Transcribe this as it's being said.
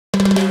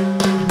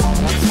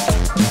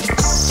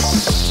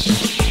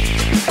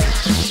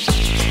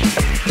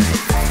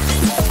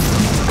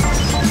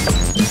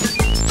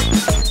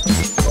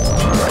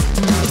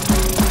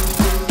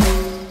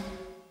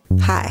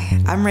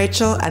I'm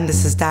Rachel, and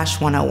this is Dash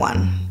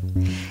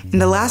 101. In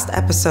the last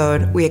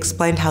episode, we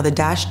explained how the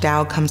Dash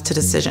DAO comes to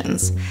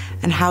decisions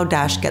and how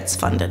Dash gets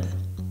funded.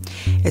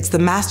 It's the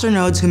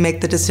masternodes who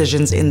make the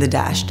decisions in the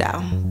Dash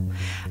DAO.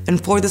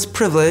 And for this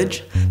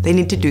privilege, they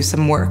need to do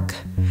some work.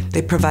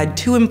 They provide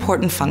two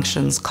important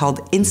functions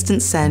called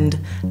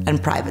InstantSend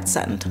and Private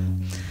Send.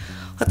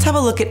 Let's have a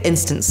look at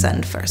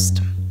InstantSend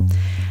first.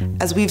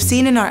 As we've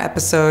seen in our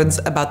episodes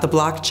about the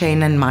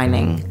blockchain and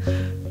mining,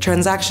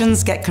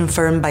 transactions get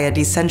confirmed by a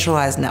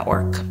decentralized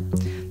network.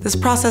 This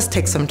process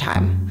takes some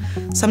time.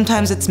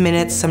 Sometimes it's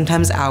minutes,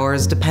 sometimes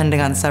hours, depending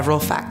on several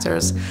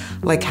factors,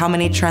 like how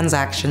many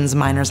transactions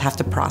miners have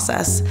to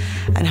process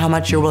and how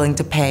much you're willing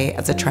to pay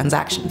as a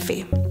transaction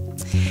fee.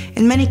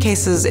 In many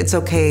cases, it's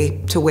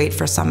okay to wait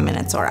for some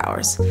minutes or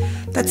hours.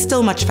 That's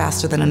still much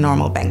faster than a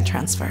normal bank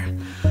transfer.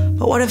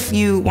 But what if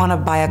you want to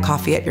buy a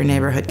coffee at your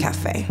neighborhood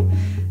cafe?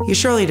 You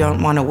surely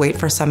don't want to wait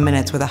for some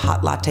minutes with a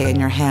hot latte in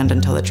your hand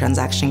until the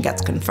transaction gets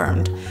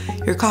confirmed.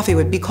 Your coffee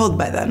would be cold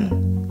by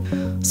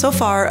then. So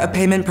far, a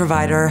payment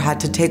provider had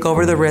to take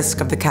over the risk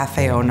of the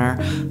cafe owner,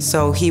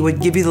 so he would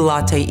give you the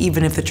latte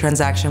even if the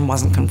transaction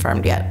wasn't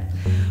confirmed yet.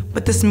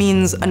 But this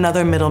means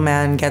another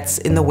middleman gets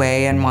in the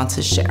way and wants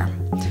his share.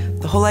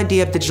 The whole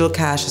idea of digital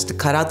cash is to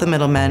cut out the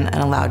middlemen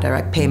and allow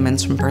direct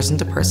payments from person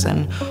to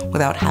person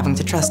without having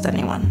to trust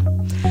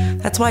anyone.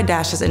 That's why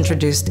Dash has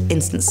introduced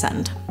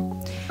InstantSend.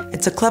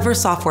 It's a clever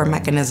software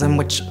mechanism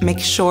which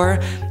makes sure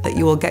that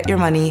you will get your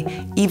money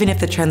even if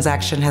the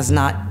transaction has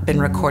not been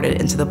recorded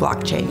into the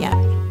blockchain yet.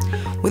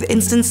 With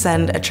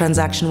InstantSend, a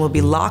transaction will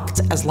be locked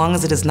as long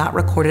as it is not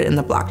recorded in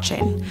the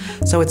blockchain,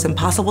 so it's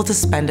impossible to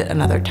spend it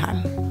another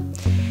time.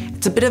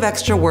 It's a bit of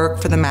extra work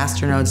for the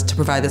masternodes to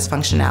provide this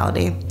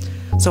functionality,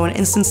 so an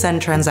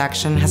InstantSend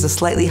transaction has a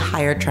slightly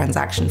higher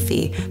transaction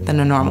fee than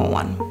a normal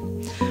one.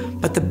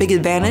 But the big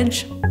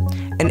advantage?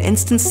 An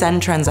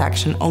InstantSend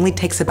transaction only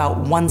takes about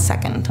 1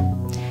 second,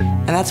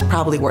 and that's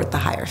probably worth the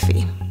higher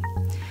fee.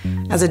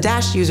 As a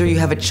Dash user, you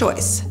have a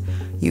choice.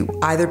 You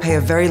either pay a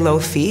very low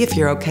fee if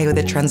you're okay with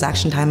a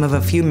transaction time of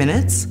a few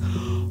minutes,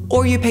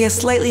 or you pay a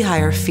slightly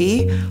higher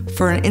fee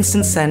for an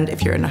InstantSend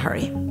if you're in a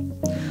hurry.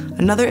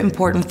 Another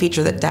important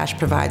feature that Dash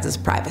provides is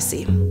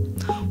privacy.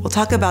 We'll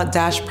talk about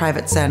Dash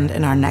Private Send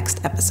in our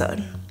next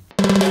episode.